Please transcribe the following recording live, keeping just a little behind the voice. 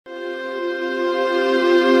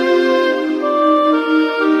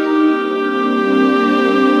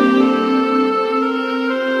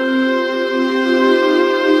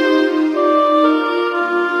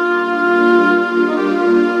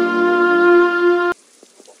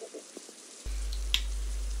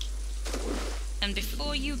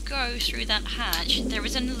through that hatch, there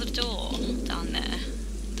is another door down there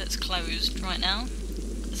that's closed right now.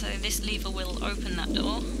 So this lever will open that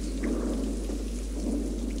door.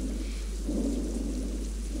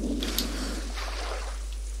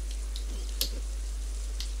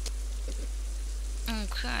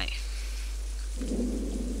 Okay.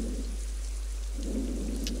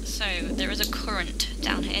 So there is a current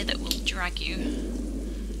down here that will drag you.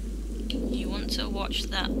 You want to watch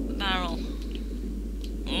that barrel.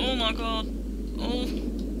 Oh my god. Oh.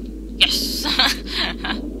 Yes!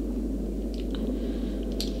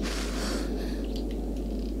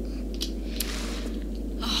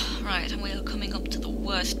 Oh, right, and we are coming up to the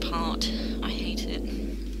worst part. I hate it.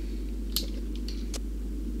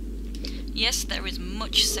 Yes, there is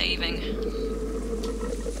much saving.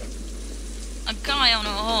 A guy on a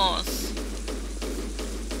horse.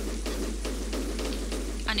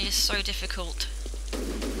 And it is so difficult.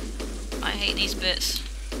 I hate these bits.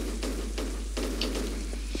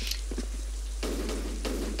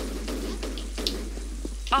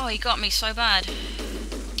 Oh, he got me so bad.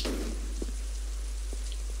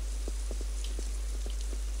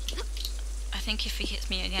 I think if he hits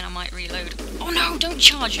me again I might reload. Oh no, don't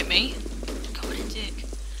charge at me! God, what a dick.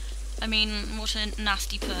 I mean, what a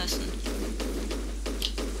nasty person.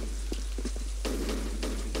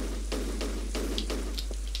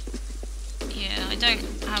 Yeah, I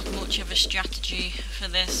don't have much of a strategy for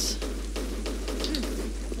this.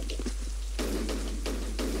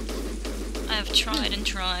 I have tried and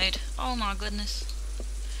tried. Oh my goodness.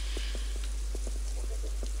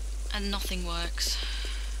 And nothing works.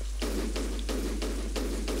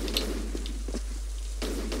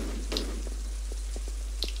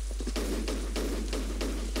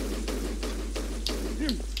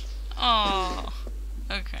 Oh,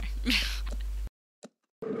 okay.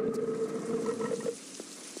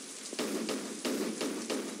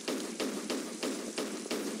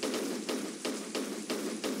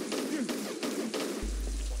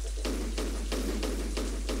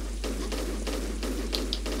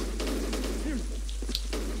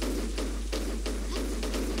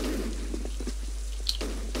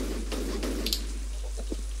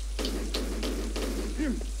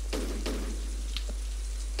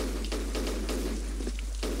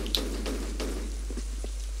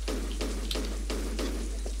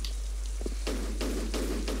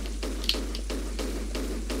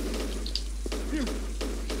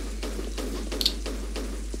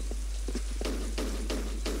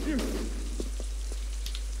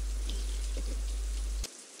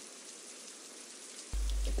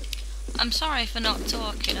 I'm sorry for not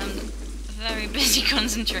talking, I'm very busy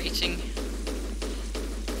concentrating.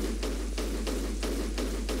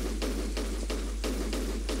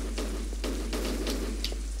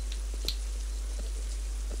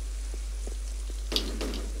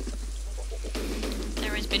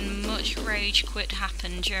 There has been much rage quit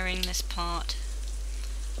happen during this part.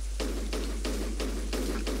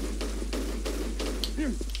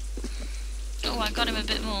 Oh, I got him a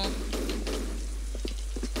bit more.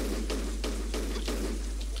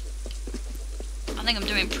 I think I'm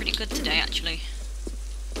doing pretty good today, actually.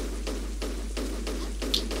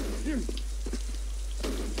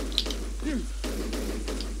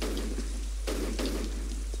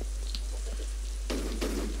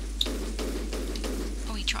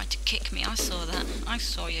 Oh, he tried to kick me. I saw that. I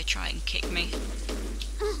saw you try and kick me.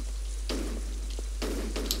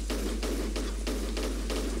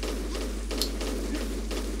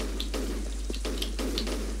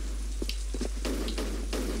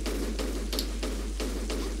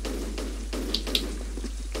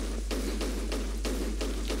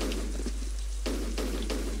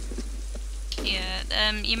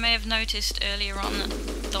 You may have noticed earlier on that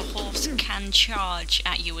the horse can charge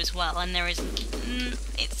at you as well, and there is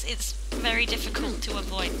it's very difficult to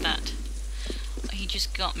avoid that. He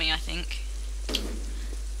just got me, I think.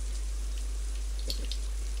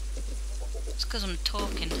 It's because I'm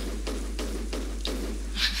talking.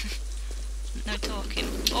 No talking.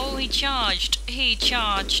 Oh, he charged! He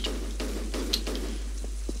charged!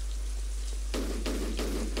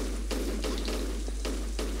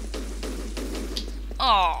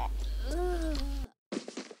 Oh.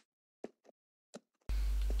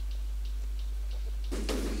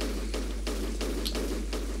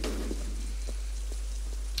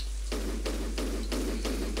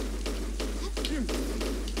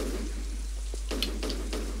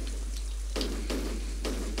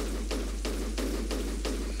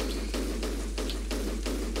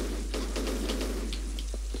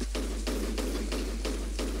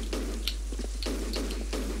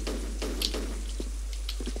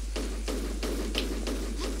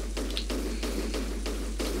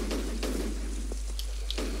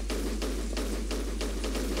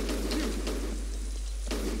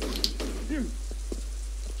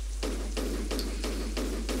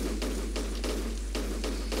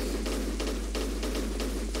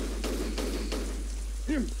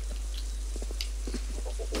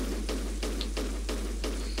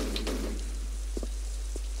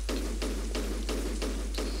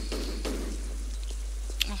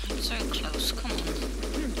 So close, come on.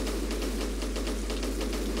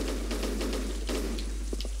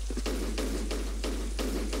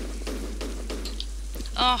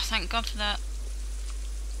 Oh, thank God for that.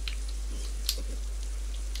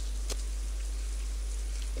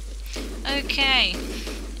 Okay,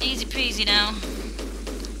 easy peasy now.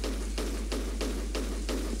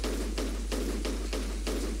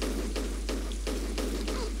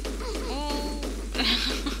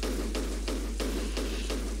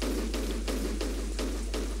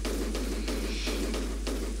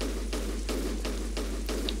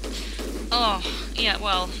 Oh, yeah,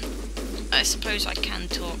 well, I suppose I can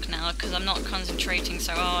talk now because I'm not concentrating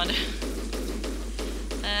so hard.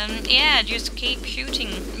 Yeah, just keep shooting.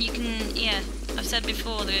 You can, yeah, I've said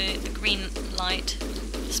before, the green light,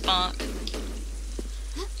 spark.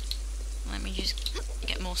 Let me just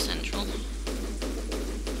get more central.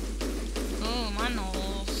 Oh, my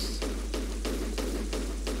nose.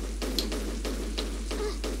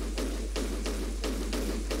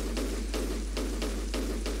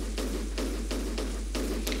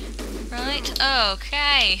 Right,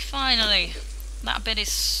 okay, finally. That bit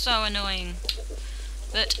is so annoying.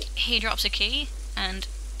 But he drops a key, and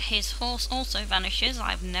his horse also vanishes.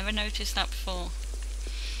 I've never noticed that before.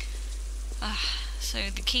 So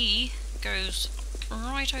the key goes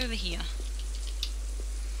right over here.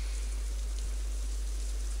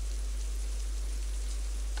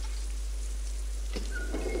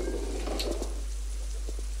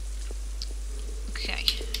 Okay.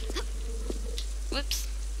 Whoops.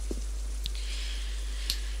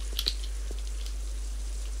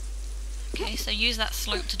 Okay, so use that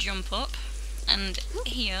slope to jump up, and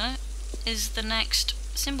here is the next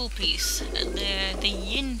symbol piece, the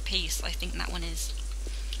yin piece, I think that one is.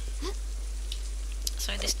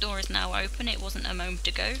 So this door is now open, it wasn't a moment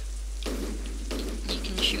ago. You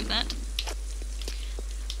can shoot that.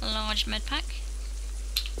 A large medpack.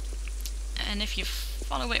 And if you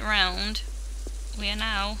follow it around, we are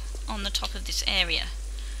now on the top of this area.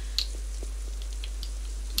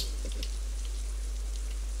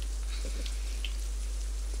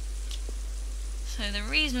 So the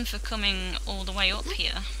reason for coming all the way up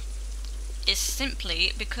here is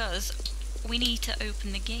simply because we need to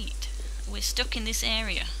open the gate. We're stuck in this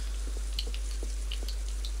area.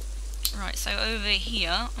 Right, so over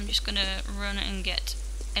here, I'm just going to run and get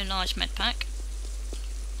a large medpack.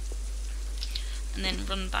 And then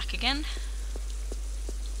run back again.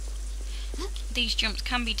 These jumps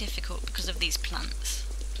can be difficult because of these plants.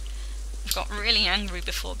 I've got really angry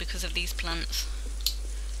before because of these plants.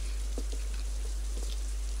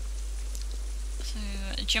 So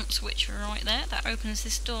a jump switch right there, that opens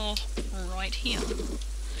this door right here.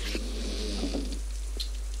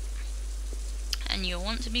 And you'll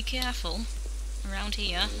want to be careful around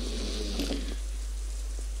here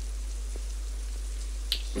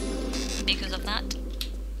because of that.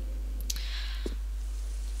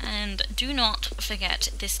 And do not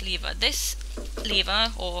forget this lever. This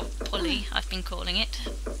lever, or pulley I've been calling it,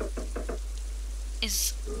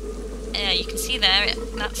 is, you can see there,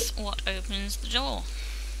 that's what opens the door.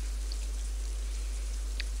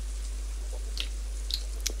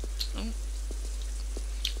 Ooh.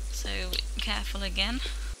 So careful again.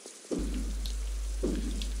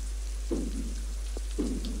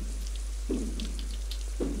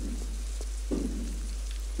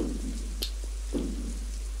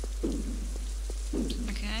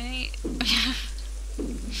 Okay.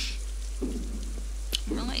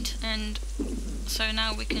 Right, and so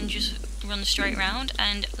now we can just run straight round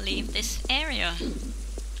and leave this area.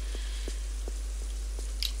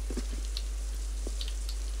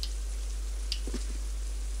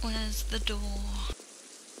 Where's the door?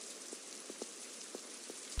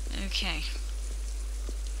 Okay.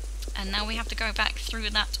 And now we have to go back through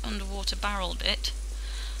that underwater barrel bit,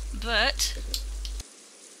 but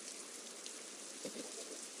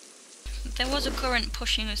there was a current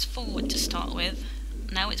pushing us forward to start with.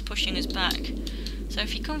 Now it's pushing us back. So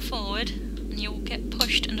if you come forward, you'll get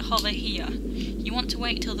pushed and hover here. You want to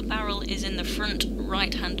wait till the barrel is in the front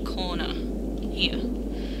right hand corner. Here.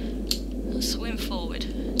 Swim forward.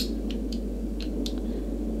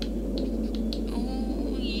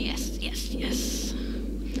 Oh, yes, yes, yes.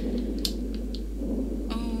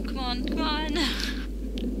 Oh, come on, come on.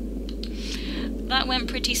 That went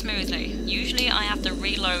pretty smoothly. Usually I have to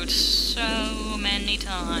reload so many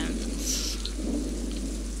times.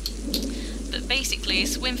 But basically,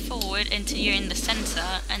 swim forward until you're in the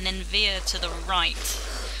centre and then veer to the right.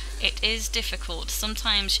 It is difficult.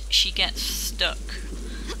 Sometimes she gets stuck.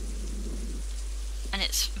 And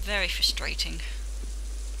it's very frustrating.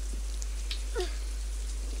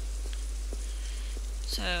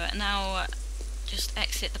 So now just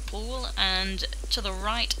exit the pool, and to the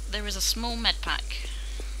right there is a small medpack.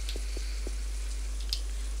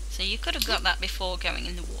 So you could have got that before going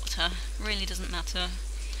in the water, really doesn't matter.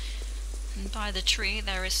 And by the tree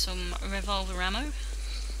there is some revolver ammo.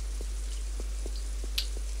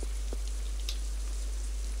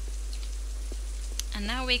 And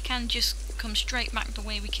now we can just come straight back the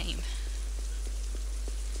way we came.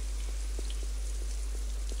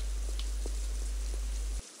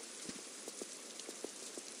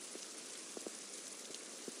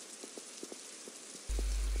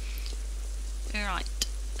 Right,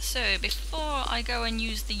 so before I go and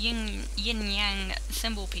use the yin-yang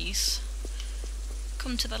symbol piece,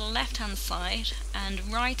 come to the left hand side,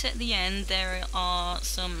 and right at the end there are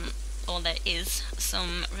some, or there is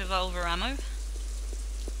some revolver ammo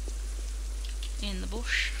in the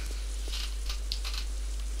bush.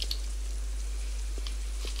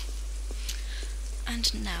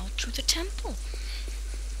 And now to the temple.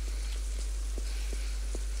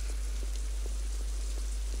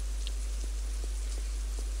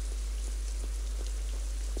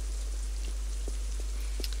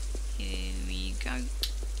 Here we go.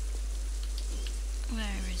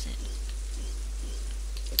 Where is it?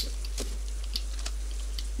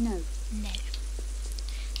 No. No.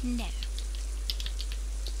 No.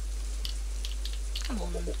 Come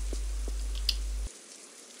on.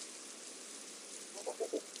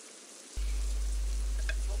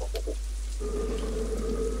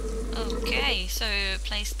 Okay, so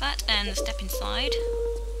place that and step inside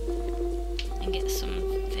and get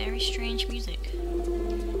some very strange music.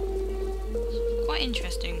 Quite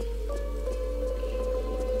interesting.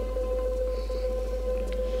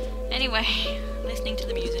 Anyway, listening to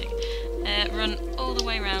the music. Run all the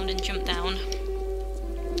way around and jump down.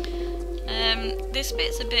 This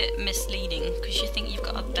bit's a bit misleading because you think you've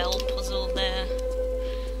got a bell puzzle there,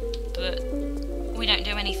 but we don't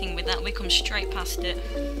do anything with that, we come straight past it.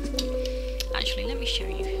 Actually, let me show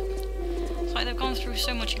you. It's like they've gone through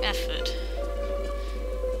so much effort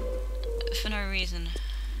for no reason.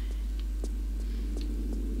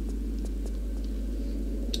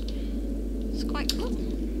 It's quite cool.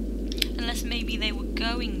 Unless maybe they were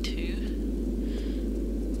going to.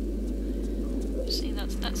 See,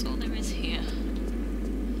 that's all there is here.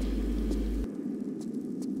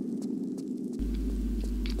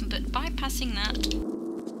 But bypassing that,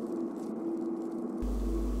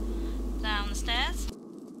 down the stairs,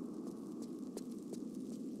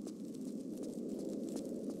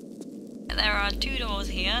 there are two doors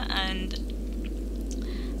here, and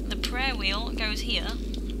the prayer wheel goes here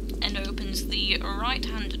and opens the right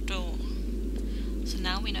hand door. So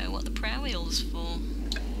now we know what the prayer wheel is for.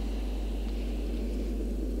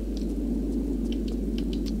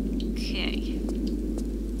 Okay.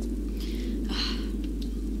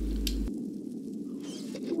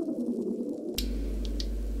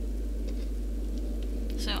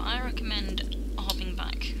 So I recommend hopping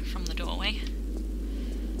back from the doorway.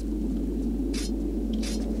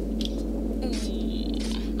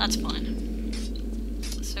 Ooh, that's fine.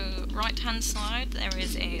 So right hand side there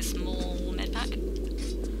is a small medpack.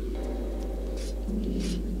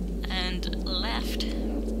 And left,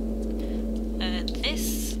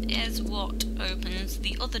 this is what opens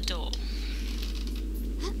the other door.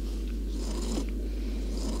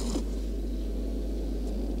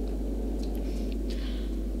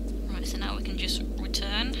 Right, so now we can just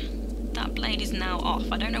return. That blade is now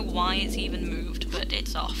off. I don't know why it's even moved, but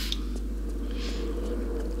it's off.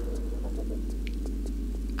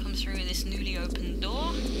 Come through this newly opened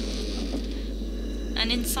door.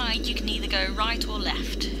 And inside you can either go right or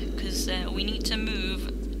left, because we need to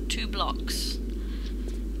move 2 blocks.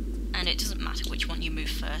 And it doesn't matter which one you move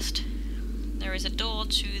first. There is a door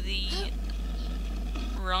to the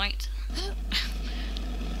right.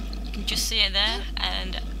 You can just see it there,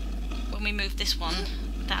 and when we move this one,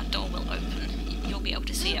 that door will open. You'll be able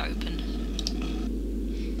to see it open.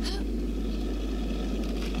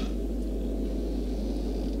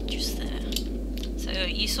 Just there. So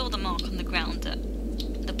you saw the mark on the ground that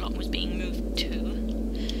the block was being moved to.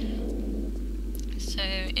 So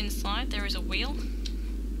inside there is a wheel,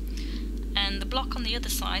 and the block on the other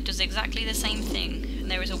side does exactly the same thing, and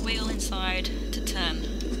there is a wheel inside to turn.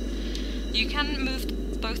 You can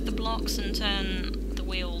move both the blocks and turn the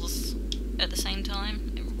wheels at the same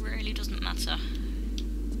time, it really doesn't matter.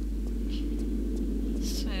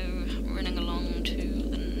 So running along to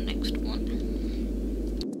the next one.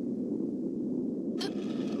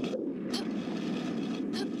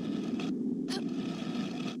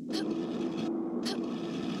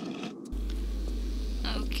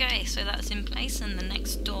 Okay, so that's in place and the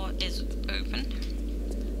next door is open.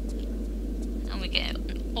 get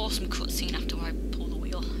an awesome cutscene after I pull the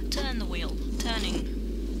wheel. Turn the wheel. Turning.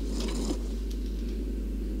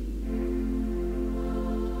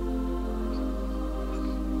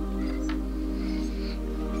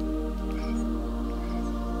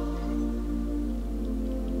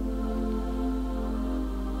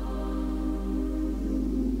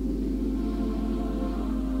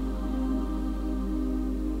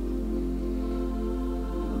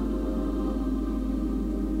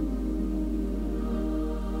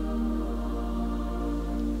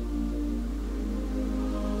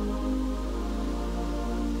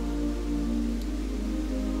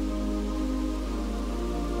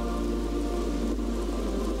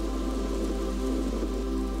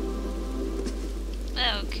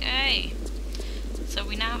 Okay, so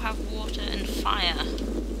we now have water and fire.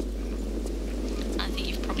 I think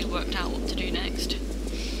you've probably worked out what to do next.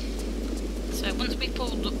 So once we've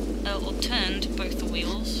pulled or turned both the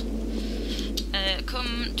wheels,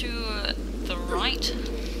 come to the right,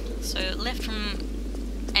 so left from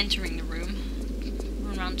entering the room,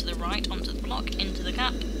 run around to the right, onto the block, into the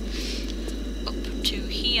gap, up to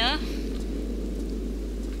here,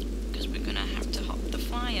 because we're going to have to hop the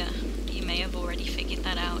fire. You may have already figured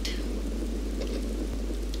that out.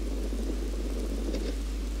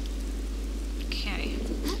 Okay,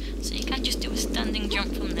 so you can just do a standing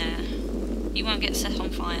jump from there. You won't get set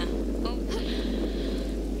on fire. Oh,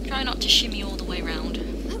 try not to shimmy all the way round,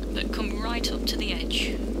 but come right up to the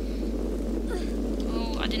edge.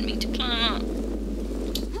 Oh, I didn't mean to climb up.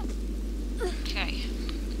 Okay,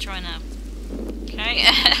 try now. Okay,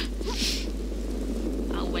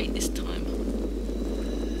 I'll wait this time.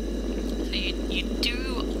 So you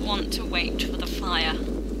do want to wait for the fire.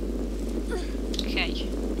 Okay.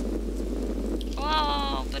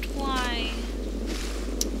 Oh, but why?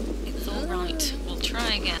 It's alright, we'll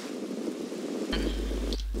try again.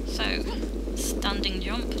 So, standing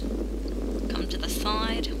jump, come to the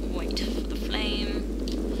side, wait for the flame,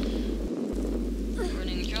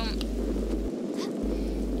 running jump,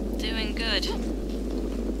 doing good.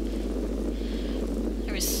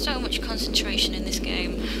 There is so much concentration in this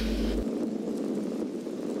game.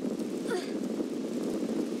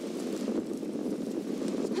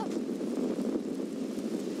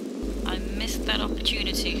 I missed that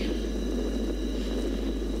opportunity.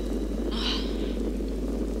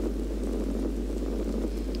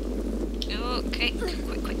 Okay, quick.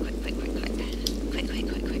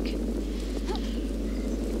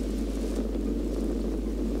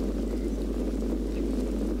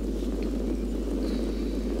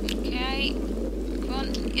 Okay, come on,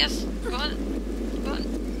 yes, come on.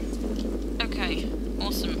 Okay,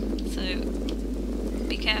 awesome. So,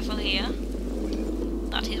 be careful here.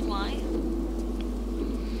 That is why.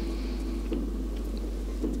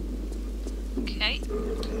 Okay.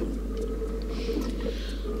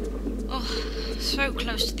 Oh, so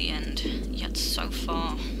close to the end, yet so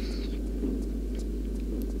far.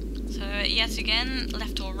 So, yet again,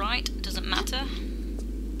 left or right, doesn't matter.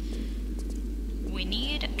 We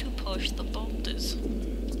need to push the boulders.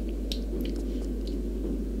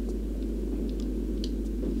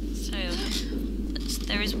 So,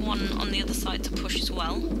 there is one on the other side to push as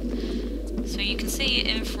well. So you can see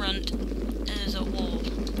in front there's a wall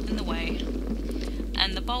in the way,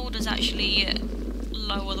 and the boulders actually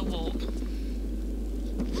lower the wall.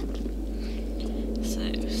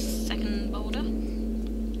 So, second boulder.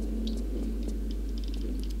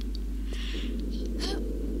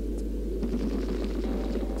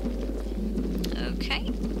 Okay.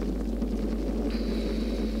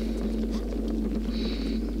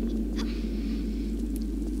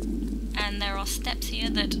 And there are steps here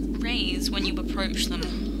that raise when you approach them.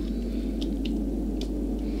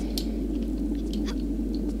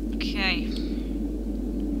 Okay.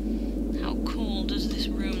 How cool does this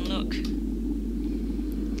room look?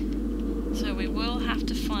 So we will have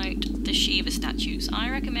to fight the Shiva statues. I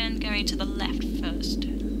recommend going to the left first.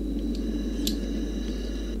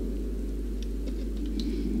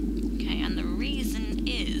 Okay, and the reason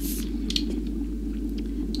is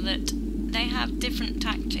that they have different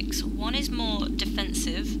tactics. One is more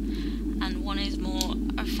defensive and one is more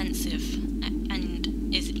offensive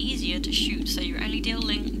and is easier to shoot, so you're only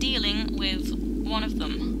dealing with one of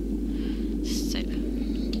them. So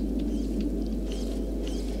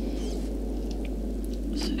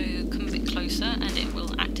come a bit closer and it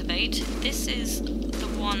will activate. This is the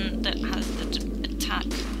one that has the attack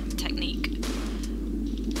technique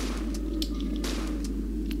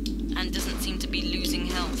and doesn't seem to be losing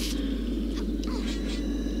health.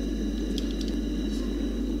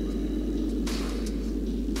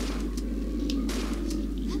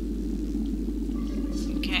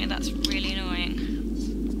 Okay. Okay, that's really annoying.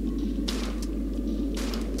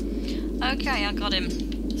 Okay, I got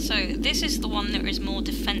him. So, this is the one that is more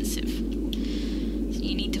defensive. So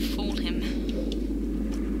you need to fool him.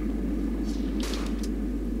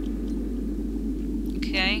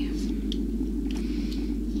 Okay.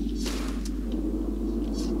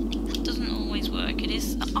 That doesn't always work. It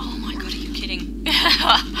is... Oh my god, are you kidding?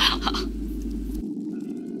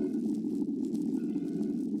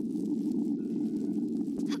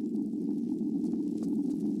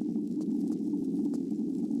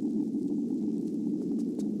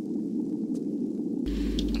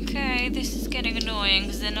 Okay, this is getting annoying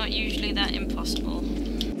because they're not usually that impossible.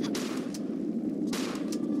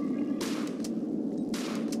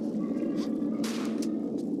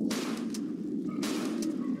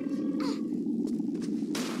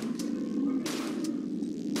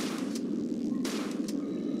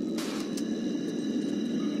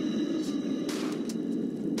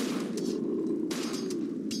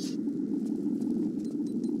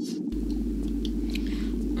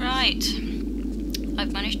 Right,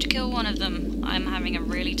 I've managed to kill one of them. I'm having a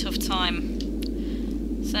really tough time.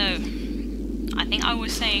 So, I think I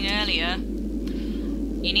was saying earlier,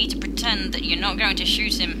 you need to pretend that you're not going to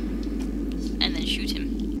shoot him, and then shoot him.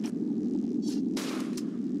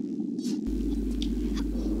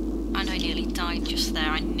 And I nearly died just there.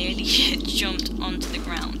 I nearly jumped onto the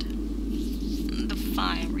ground. The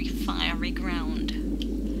fiery, fiery ground.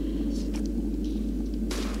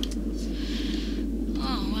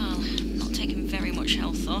 Oh well, not taking very much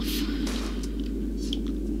health off.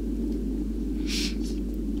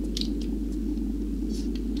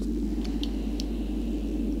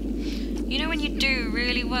 You know when you do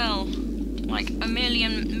really well, like a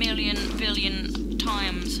million, billion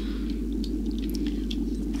times,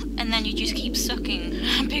 and then you just keep sucking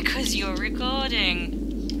because you're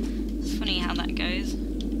recording. It's funny how that goes.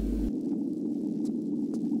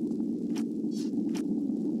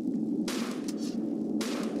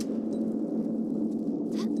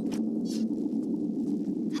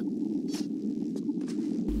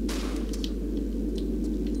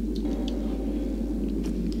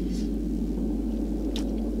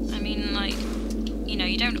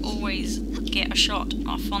 You don't always get a shot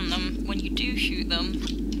off on them when you do shoot them,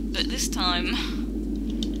 but this time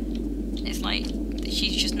it's like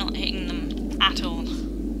she's just not hitting them at all.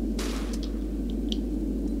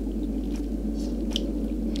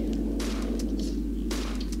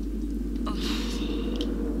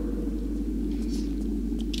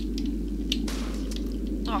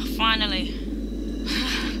 Oh, finally.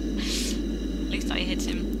 At least I hit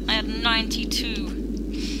him. I had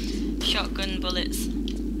 92 shotgun bullets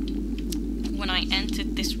when I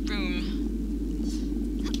entered this room.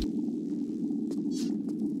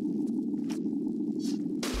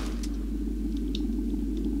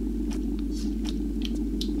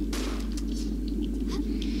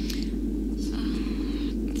 Oh,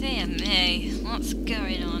 dear me, what's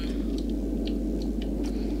going on?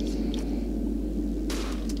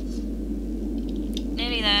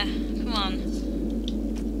 Nearly there, come on.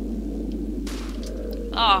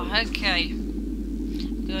 Oh, okay.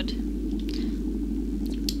 Good.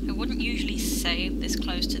 I wouldn't usually save this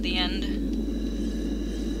close to the end,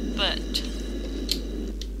 but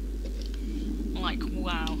like,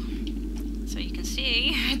 wow. So you can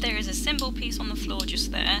see there is a symbol piece on the floor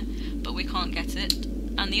just there, but we can't get it,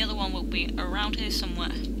 and the other one will be around here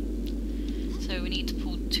somewhere. So we need to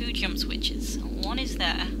pull 2 jump switches. One is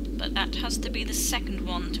there, but that has to be the second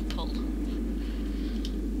one to pull.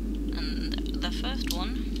 And the first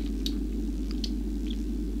one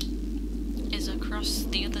is across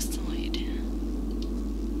the other side.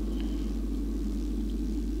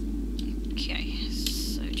 Okay,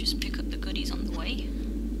 so just pick up the goodies on the way.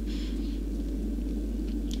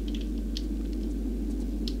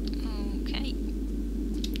 Okay.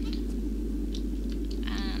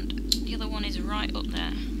 And the other one is right up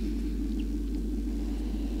there.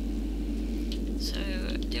 So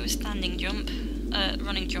do a standing jump,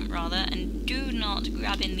 running jump rather, and do not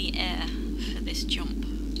grab in the air for this jump.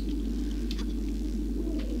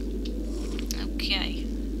 Okay.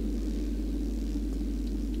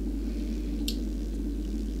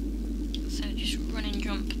 So just run and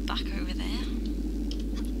jump back over there.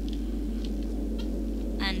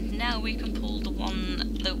 And now we can pull the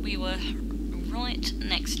one that we were right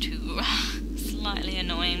next to. Slightly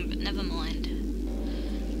annoying, but never mind.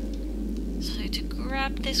 So to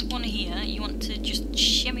grab this one here, you want to just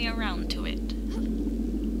shimmy around to it.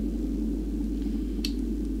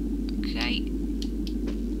 Okay.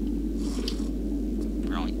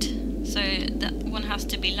 Right. So that one has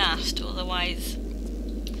to be last, otherwise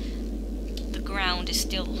the ground is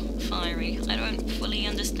still fiery. I don't fully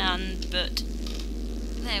understand, but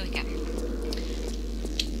there we go.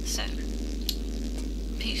 So,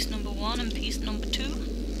 piece number 1 and piece number 2.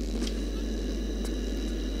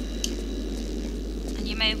 And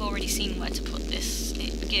you may have already seen where to put this.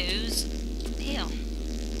 It goes here.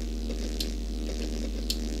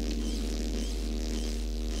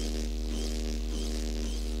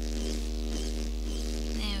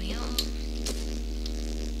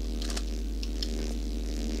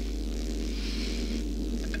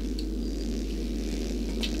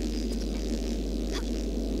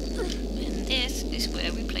 This is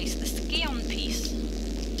where we place the Scion piece.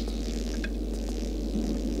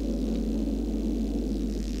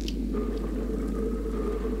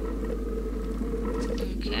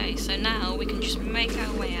 Okay, so now we can just make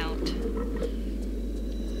our way out.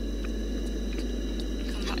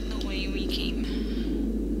 Come back the way we came.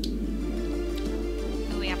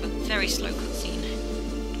 Oh, we have a very slow cutscene.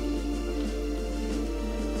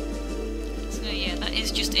 So yeah, that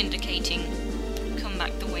is just indicating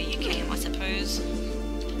back the way you came, I suppose.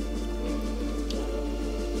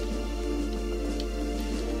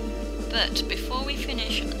 But before we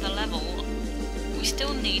finish the level, we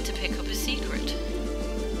still need to pick up a secret.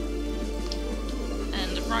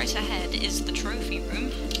 And right ahead is the trophy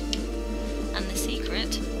room, and the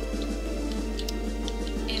secret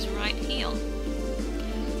is right here.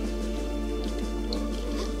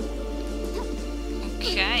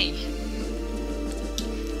 Okay.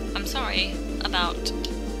 I'm sorry about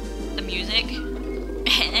the music,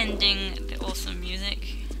 ending the awesome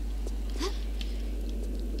music.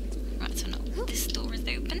 Right, so now this door is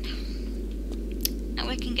open, and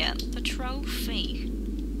we can get the trophy.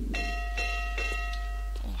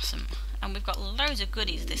 Awesome. And we've got loads of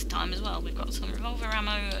goodies this time as well. We've got some revolver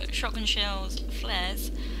ammo, shotgun shells,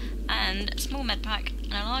 flares, and a small medpack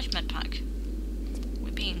and a large medpack.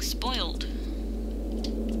 We're being spoiled.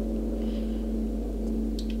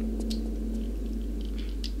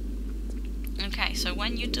 Okay, so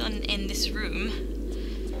when you're done in this room,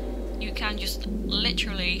 you can just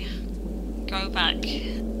literally go back,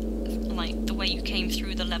 like the way you came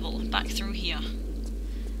through the level, back through here,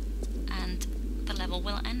 and the level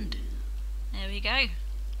will end. There we go.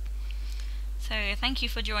 So thank you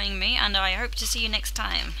for joining me, and I hope to see you next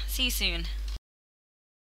time. See you soon.